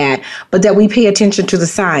all that, but that we pay attention to the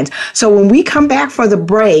signs. So when we come back for the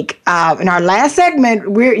break, in our last segment,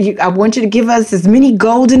 I want you to give us as many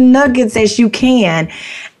golden nuggets as you can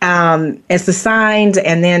as the signs,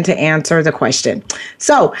 and then to answer the question.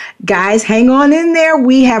 So, guys, hang on in there.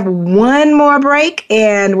 We have one more break,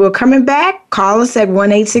 and we're coming back. Call us at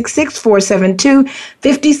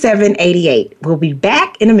 1-866-472-5788. We'll be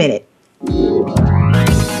back in a minute.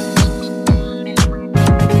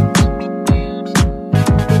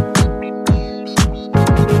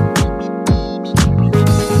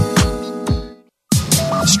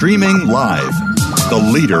 Streaming live. The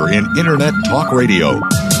leader in Internet talk radio.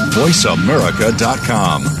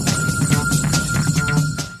 VoiceAmerica.com.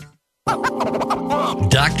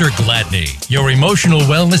 Dr. Gladney, your emotional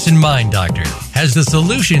wellness and mind doctor, has the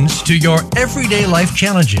solutions to your everyday life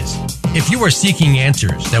challenges. If you are seeking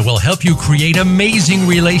answers that will help you create amazing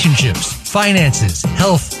relationships, finances,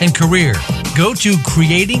 health, and career, go to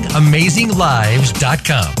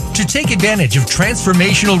creatingamazing.lives.com to take advantage of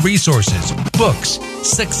transformational resources, books,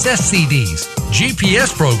 success CDs,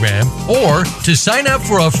 GPS program, or to sign up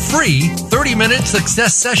for a free 30-minute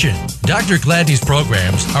success session. Dr. Gladney's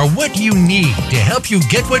programs are what you need to help you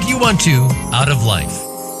get what you want to out of life.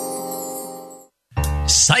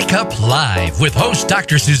 Psych Up Live with host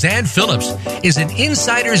Dr. Suzanne Phillips is an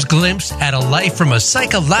insider's glimpse at a life from a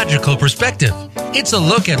psychological perspective. It's a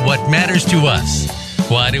look at what matters to us.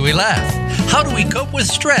 Why do we laugh? How do we cope with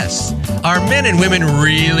stress? Are men and women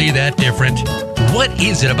really that different? What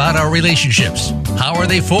is it about our relationships? How are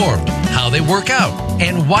they formed? How they work out?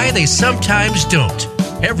 And why they sometimes don't?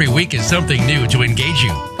 Every week is something new to engage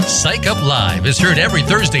you. Psych Up Live is heard every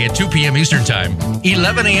Thursday at 2 p.m. Eastern Time,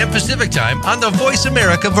 11 a.m. Pacific Time on the Voice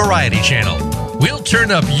America Variety Channel. We'll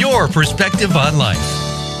turn up your perspective on life.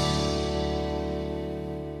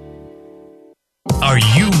 Are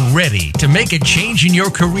you ready to make a change in your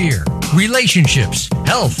career, relationships,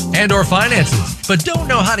 health, and or finances, but don't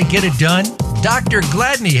know how to get it done? Dr.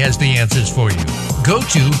 Gladney has the answers for you. Go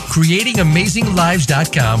to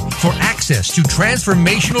creatingamazing.lives.com for access to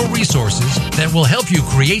transformational resources that will help you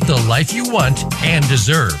create the life you want and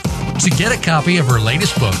deserve. To get a copy of her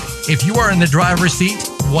latest book, If You Are in the Driver's Seat,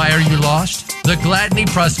 Why Are You Lost?, The Gladney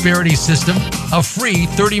Prosperity System, a free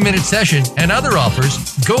 30-minute session, and other offers,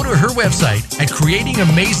 go to her website at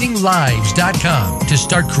creatingamazing.lives.com to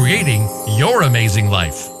start creating your amazing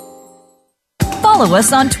life. Follow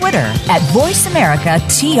us on Twitter at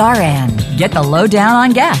VoiceAmericaTRN. Get the lowdown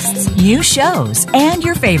on guests, new shows, and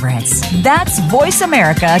your favorites. That's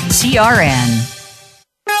VoiceAmericaTRN.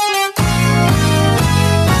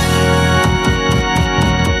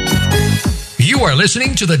 You are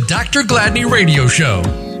listening to the Dr. Gladney Radio Show.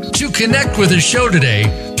 To connect with the show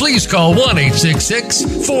today, please call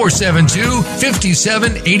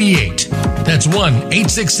 1-866-472-5788. That's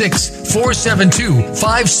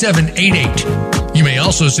 1-866-472-5788. You may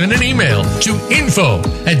also send an email to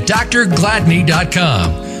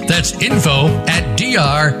info@drgladney.com. That's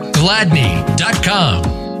info@drgladney.com.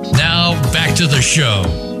 Now back to the show.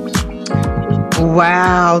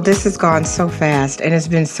 Wow, this has gone so fast, and it's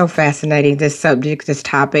been so fascinating, this subject, this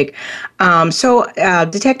topic.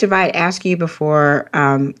 Detective, I asked you before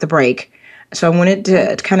the break, so I wanted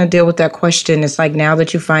to kind of deal with that question. It's like, now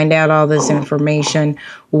that you find out all this information,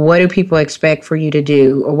 what do people expect for you to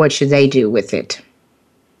do, or what should they do with it?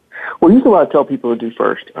 Well, usually what I tell people to do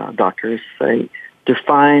first, doctor, is say,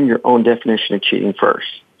 define your own definition of cheating first,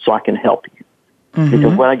 so I can help you. Mm-hmm.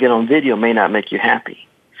 Because what I get on video may not make you happy.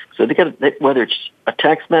 So whether it's a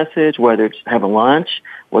text message, whether it's having lunch,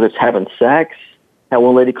 whether it's having sex. I had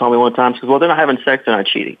one lady call me one time, she says, well, they're not having sex, they're not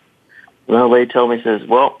cheating. Another lady told me, says,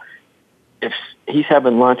 well, if he's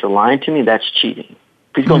having lunch or lying to me, that's cheating.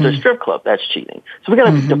 If he's going to a strip club, that's cheating. So we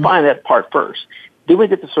got to define that part first. Then we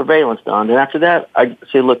get the surveillance done. And after that, I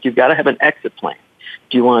say, look, you've got to have an exit plan.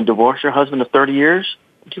 Do you want to divorce your husband of 30 years?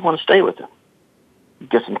 Or do you want to stay with him?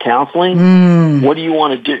 Get some counseling? What do you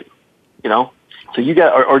want to do? You know? So you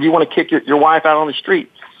got, or do you want to kick your wife out on the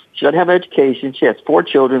street? She doesn't have an education. She has 4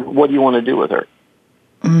 children. What do you want to do with her?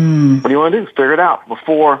 What do you want to do? Figure it out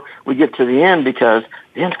before we get to the end, because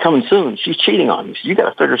the end's coming soon. She's cheating on you. So you got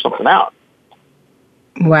to figure something out.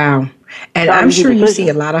 Wow. And I'm sure you see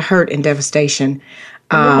a lot of hurt and devastation.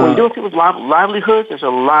 When you deal with people's livelihoods, there's a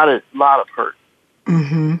lot of hurt.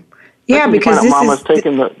 Mm-hmm. Yeah, because this mama's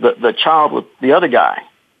taking the child with the other guy,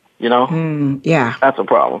 you know? Yeah. That's a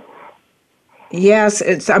problem. Yes,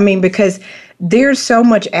 because there's so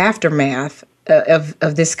much aftermath of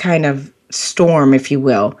this kind of storm, if you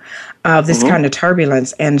will, of this kind of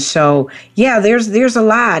turbulence. And so, yeah, there's a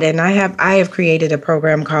lot. And I have created a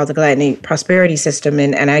program called the Gladney Prosperity System,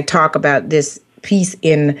 and I talk about this piece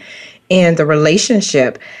in the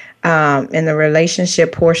relationship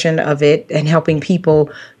portion of it, and helping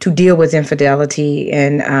people to deal with infidelity,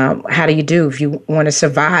 and how do you do if you want to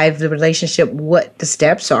survive the relationship, what the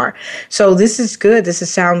steps are. So this is good.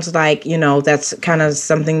 Sounds like, that's kind of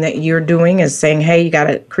something that you're doing, is saying, hey, you got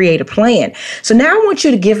to create a plan. So now I want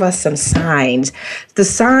you to give us some signs, the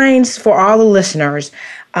signs for all the listeners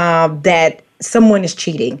that someone is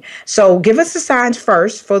cheating. So give us the signs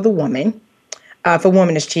first for the woman. If a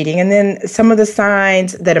woman is cheating, and then some of the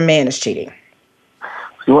signs that a man is cheating.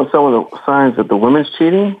 You want some of the signs that the women's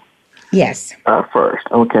cheating? Yes. First,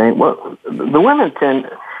 okay. Well, the women tend.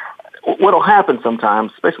 What'll happen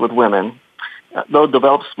sometimes, especially with women, they'll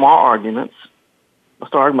develop small arguments. They'll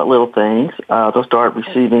start arguing about little things. They'll start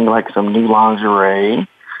receiving like some new lingerie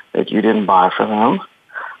that you didn't buy for them.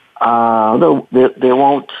 They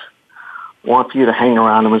won't want you to hang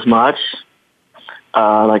around them as much.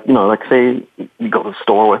 Like say you go to the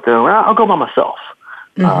store with them. I'll go by myself.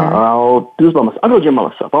 Mm-hmm. I'll do this by myself. I'll go to the gym by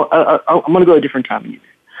myself. I'm going to go at a different time than you.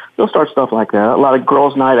 They'll start stuff like that. A lot of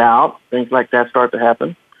girls' night out, things like that start to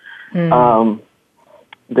happen. The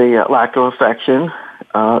lack of affection.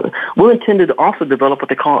 Women tend to also develop what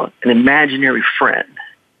they call an imaginary friend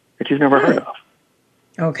that you've never heard of.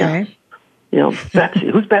 Okay. Yeah.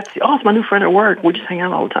 Betsy. Who's Betsy? Oh, it's my new friend at work. We just hang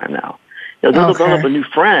out all the time now. They'll develop a new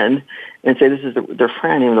friend and say this is their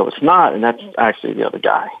friend, even though it's not, and that's actually the other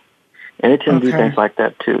guy. And they tend to do things like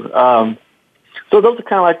that too. So those are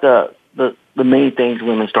kind of like the main things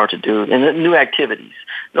women start to do, and then new activities.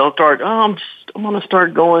 They'll start. I'm going to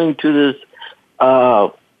start going to this.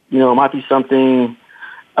 It might be something,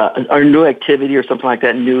 a new activity or something like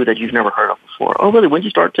that new that you've never heard of before. Oh, really? When did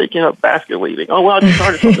you start taking up basket weaving? Oh, well, I just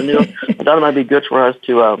started something new. I thought it might be good for us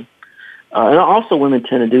to. And also, women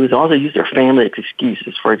tend to do is also use their family as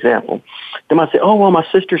excuses. For example, they might say, "Oh, well, my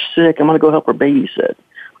sister's sick. I'm going to go help her babysit,"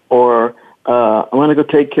 or "I'm going to go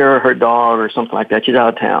take care of her dog," or something like that. She's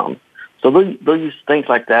out of town. So they'll use things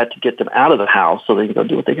like that to get them out of the house so they can go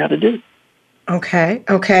do what they got to do.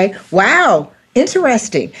 Okay. Wow.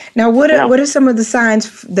 Interesting. Now, what are some of the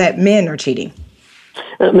signs that men are cheating?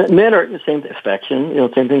 Men are the same affection.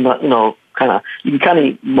 Same thing about kind of you can kind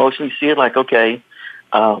of emotionally see it. Like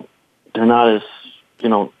they're not as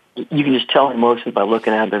you can just tell emotions by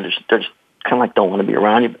looking at them. They're just kind of like don't want to be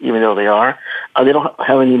around you, even though they are. They don't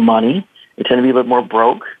have any money. They tend to be a little more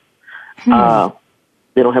broke.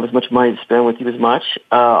 They don't have as much money to spend with you as much.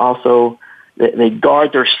 Also, they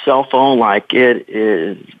guard their cell phone like it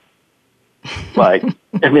is. Like,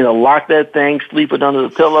 they'll lock that thing, sleep it under the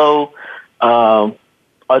pillow.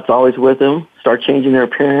 It's always with them. Start changing their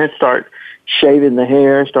appearance, start shaving the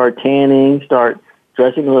hair, start tanning, start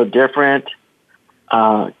dressing a little different.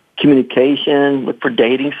 Communication, look for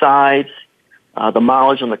dating sites. The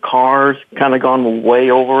mileage on the cars kind of gone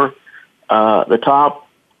way over the top.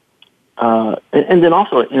 And then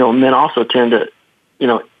also, men also tend to,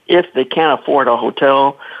 if they can't afford a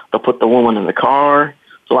hotel, they'll put the woman in the car.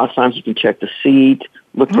 So a lot of times you can check the seat,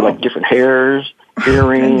 look for like different hairs,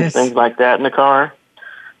 earrings, things like that in the car.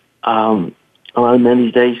 A lot of men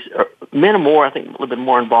these days, men are more, I think, a little bit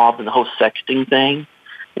more involved in the whole sexting thing,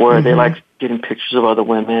 where they like getting pictures of other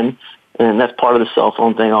women, and that's part of the cell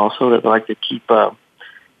phone thing also. That they like to keep that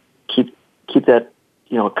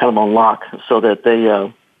kind of on lock so that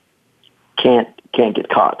they can't get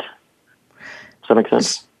caught. Does that make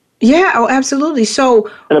sense? Yeah. Oh, absolutely. So,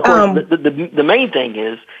 and of course, the main thing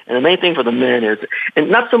is, and the main thing for the men is,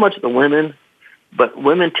 and not so much the women, but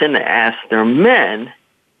women tend to ask their men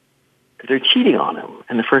if they're cheating on them,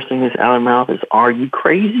 and the first thing that's out of their mouth is, "Are you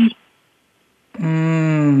crazy?"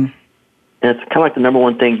 And it's kind of like the number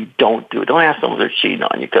one thing you don't do. Don't ask someone if they're cheating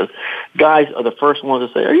on you, because guys are the first ones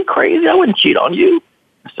to say, "Are you crazy? I wouldn't cheat on you."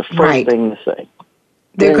 That's the first thing to say.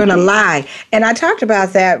 They're going to lie. And I talked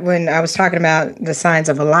about that when I was talking about the signs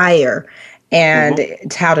of a liar and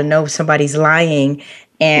it's how to know somebody's lying.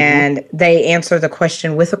 And they answer the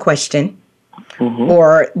question with a question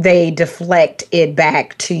or they deflect it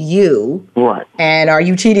back to you. Right. And are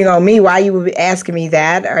you cheating on me? Why are you asking me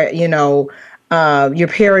that? Or, you're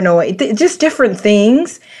paranoid. Just different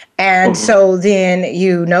things. And so then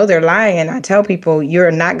they're lying. And I tell people,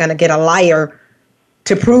 you're not going to get a liar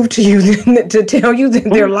to prove to you, to tell you that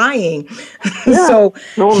they're lying. Yeah. So,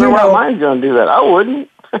 mine's going to do that. I wouldn't.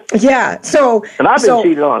 Yeah. So, and I've been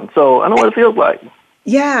cheated on, so I know what it feels like.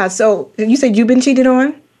 Yeah. So you said you've been cheated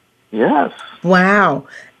on? Yes. Wow.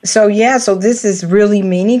 So this is really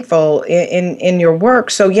meaningful in your work.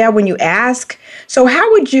 So when you ask, so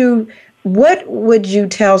what would you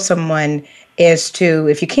tell someone as to,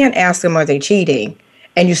 if you can't ask them, are they cheating,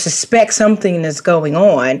 and you suspect something is going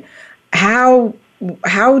on, how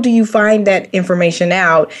do you find that information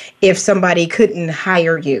out if somebody couldn't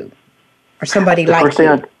hire you or somebody like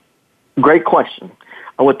you? Great question.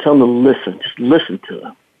 I would tell them to listen. Just listen to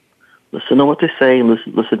them. Listen to what they say and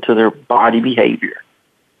listen to their body behavior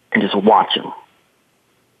and just watch them.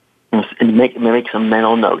 And make some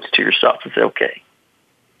mental notes to yourself and say, okay,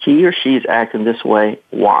 he or she is acting this way.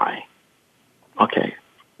 Why? Okay.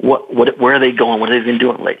 Where are they going? What have they been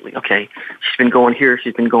doing lately? Okay. She's been going here.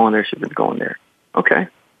 She's been going there. She's been going there. Okay.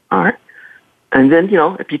 All right. And then,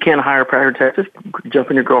 if you can't hire a private detective, jump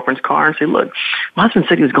in your girlfriend's car and say, look, my husband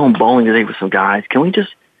said he was going bowling today with some guys. I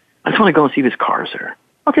just want to go and see if his car's there.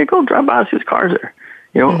 Okay, go drive by and see if his car's there.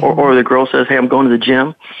 Or the girl says, hey, I'm going to the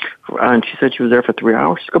gym. And she said she was there for 3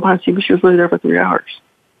 hours. Just go by and see if she was really there for 3 hours.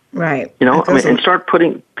 Right. And start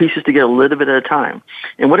putting pieces together a little bit at a time.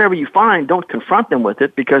 And whatever you find, don't confront them with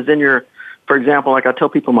it, because then for example, like I tell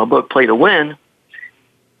people in my book, Play to Win,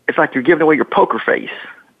 it's like you're giving away your poker face.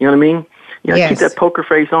 You know what I mean? You got to keep that poker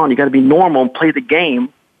face on. You got to be normal and play the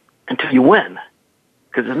game until you win.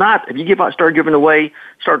 Because if you start giving away,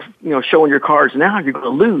 showing your cards now, you're going to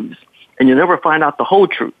lose. And you'll never find out the whole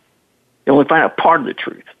truth. You only find out part of the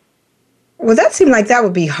truth. Well, that seemed like that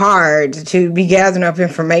would be hard, to be gathering up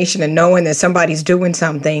information and knowing that somebody's doing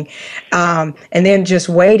something, and then just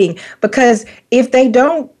waiting. Because if they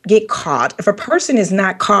don't get caught, if a person is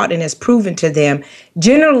not caught and it's proven to them,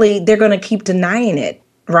 generally they're going to keep denying it,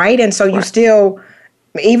 right? And so you still,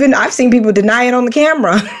 even I've seen people deny it on the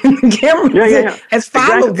camera. The camera has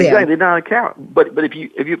followed them. Exactly, not on the camera. But if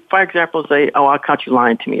you, for example, say, oh, I caught you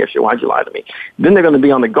lying to me yesterday, why'd you lie to me? Then they're going to be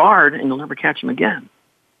on the guard and you'll never catch them again.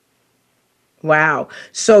 Wow.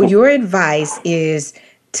 So your advice is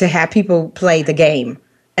to have people play the game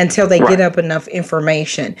until they get up enough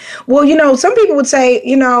information. Well, some people would say,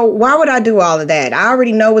 why would I do all of that? I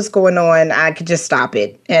already know what's going on. I could just stop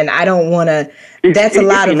it. And I don't want to. That's a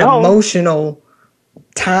lot of emotional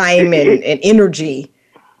time and energy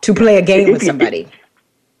to play a game with somebody.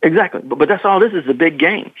 Exactly. But that's all this is, a big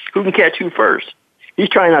game. Who can catch who first? He's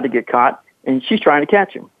trying not to get caught, and she's trying to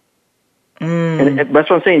catch him. And that's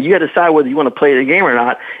what I'm saying. You got to decide whether you want to play the game or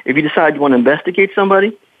not. If you decide you want to investigate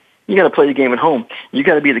somebody, you got to play the game at home. You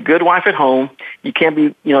got to be the good wife at home. You can't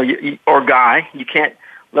be, or guy. You can't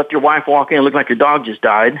let your wife walk in and look like your dog just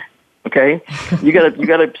died. Okay, you got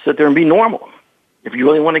to sit there and be normal. If you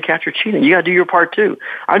really want to catch her cheating, you got to do your part too.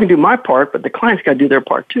 I can do my part, but the clients got to do their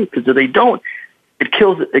part too. Because if they don't, it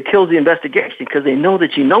kills the investigation, because they know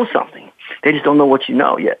that you know something. They just don't know what you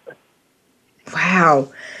know yet.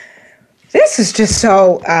 Wow. This is just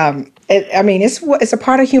so, it's a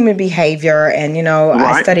part of human behavior. And,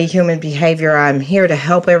 I study human behavior. I'm here to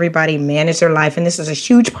help everybody manage their life. And this is a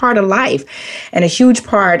huge part of life and a huge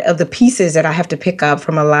part of the pieces that I have to pick up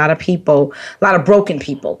from a lot of people, a lot of broken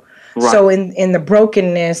people. Right. So in the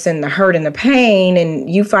brokenness and the hurt and the pain, and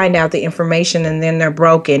you find out the information and then they're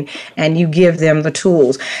broken and you give them the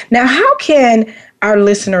tools. Now, how can our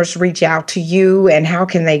listeners reach out to you, and how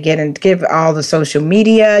can they get and give all the social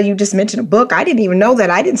media? You just mentioned a book. I didn't even know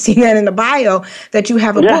that. I didn't see that in the bio that you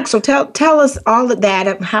have a book. So tell us all of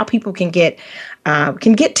that, how people can get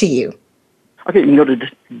to you. Okay, you can go to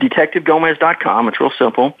DetectiveGomez.com. It's real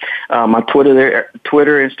simple. My Twitter,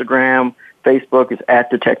 Instagram, Facebook is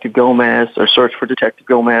 @Detective Gomez, or search for Detective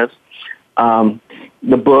Gomez.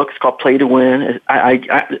 The book's called Play to Win.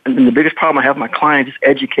 And the biggest problem I have with my clients is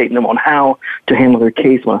educating them on how to handle their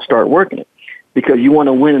case when I start working it. Because you want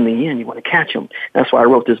to win in the end, you want to catch them. That's why I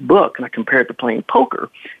wrote this book, and I compared it to playing poker.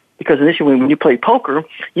 Because initially, when you play poker,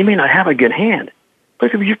 you may not have a good hand.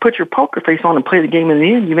 But if you put your poker face on and play the game in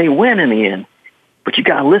the end, you may win in the end. But you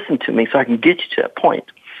got to listen to me so I can get you to that point.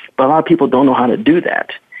 But a lot of people don't know how to do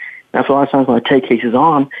that. That's why a lot of times when I take cases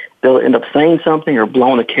on, they'll end up saying something or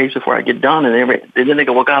blowing a case before I get done. And then they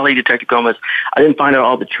go, well, golly, Detective Gomez, I didn't find out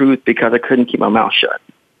all the truth because I couldn't keep my mouth shut.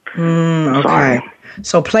 Okay. Sorry.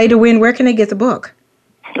 So Play to Win, where can they get the book?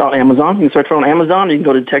 On Amazon. You can search for it on Amazon, or you can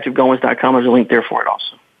go to DetectiveGomez.com. There's a link there for it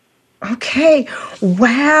also. Okay.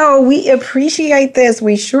 Wow. We appreciate this.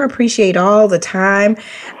 We sure appreciate all the time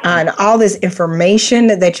and all this information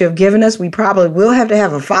that you have given us. We probably will have to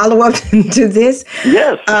have a follow-up to this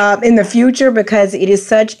in the future, because it is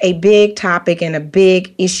such a big topic and a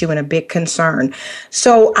big issue and a big concern.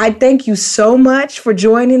 So I thank you so much for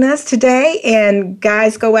joining us today. And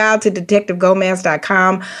guys, go out to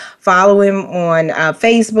DetectiveGomez.com. Follow him on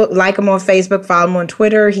Facebook, like him on Facebook, follow him on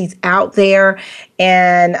Twitter. He's out there.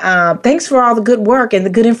 And thanks for all the good work and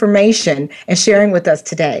the good information and sharing with us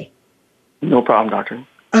today. No problem, Doctor.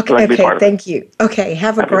 Okay, thank you. Okay,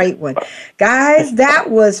 have a great one. Guys,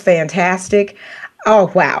 that was fantastic.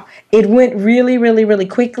 Oh, wow. It went really, really, really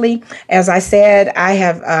quickly. As I said, I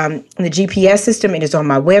have the GPS system. It is on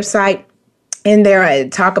my website. In there, I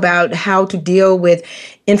talk about how to deal with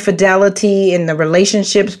infidelity in the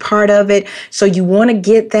relationships part of it. So you want to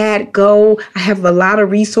get that, go. I have a lot of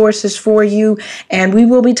resources for you. And we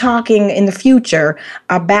will be talking in the future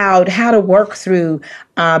about how to work through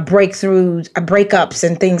breakthroughs, breakups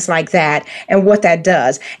and things like that, and what that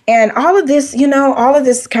does. And all of this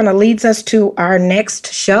kind of leads us to our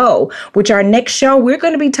next show, we're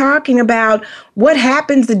going to be talking about what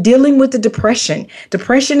happens to dealing with the depression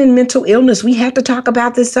and mental illness. We have to talk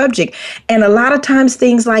about this subject. And a lot of times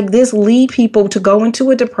things like this lead people to go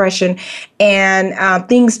into a depression and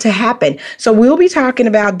things to happen. So we'll be talking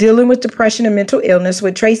about dealing with depression and mental illness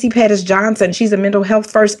with Tracy Pettis Johnson. She's a mental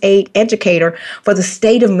health first aid educator for the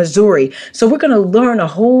state of Missouri. So we're going to learn a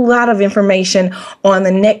whole lot of information on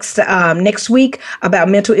the next week about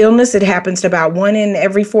mental illness. It happens to about 1 in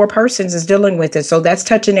every 4 persons is dealing with it. So that's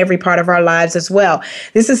touching every part of our lives as well.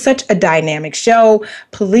 This is such a dynamic show.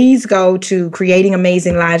 Please go to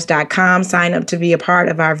creatingamazinglives.com, sign up to be a part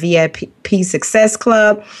of our VIP Success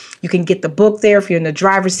Club. You can get the book there. If you're in the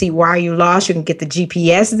driver's seat, Why Are You Lost? You can get the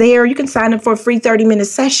GPS there. You can sign up for a free 30-minute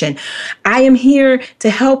session. I am here to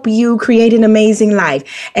help you create an amazing life.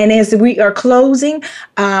 And as we are closing,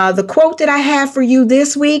 the quote that I have for you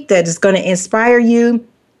this week that is going to inspire you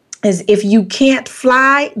is, if you can't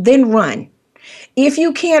fly, then run. If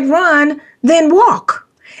you can't run, then walk.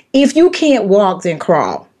 If you can't walk, then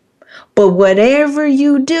crawl. But whatever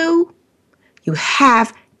you do, you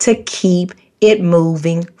have to keep it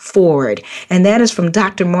moving forward. And that is from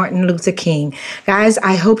Dr. Martin Luther King. Guys,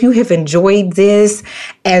 I hope you have enjoyed this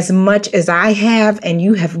as much as I have, and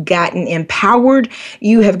you have gotten empowered.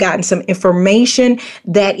 You have gotten some information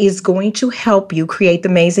that is going to help you create the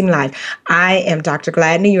amazing life. I am Dr.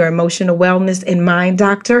 Gladney, your emotional wellness and mind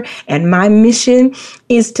doctor, and my mission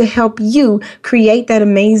is to help you create that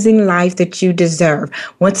amazing life that you deserve.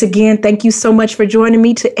 Once again, thank you so much for joining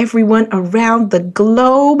me, to everyone around the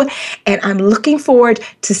globe, and I'm looking forward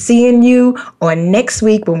to seeing you on next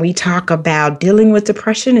week when we talk about dealing with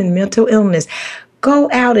depression and mental illness. Go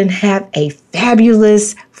out and have a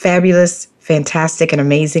fabulous, fantastic, and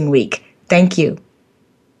amazing week. Thank you.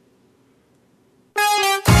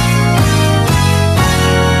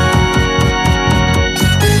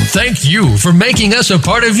 Thank you for making us a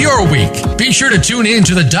part of your week. Be sure to tune in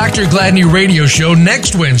to the Dr. Gladney Radio Show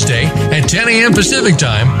next Wednesday at 10 a.m. Pacific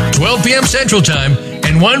Time, 12 p.m. Central Time,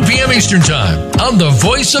 and 1 p.m. Eastern Time on the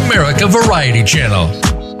Voice America Variety Channel.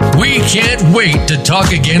 We can't wait to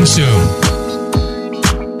talk again soon.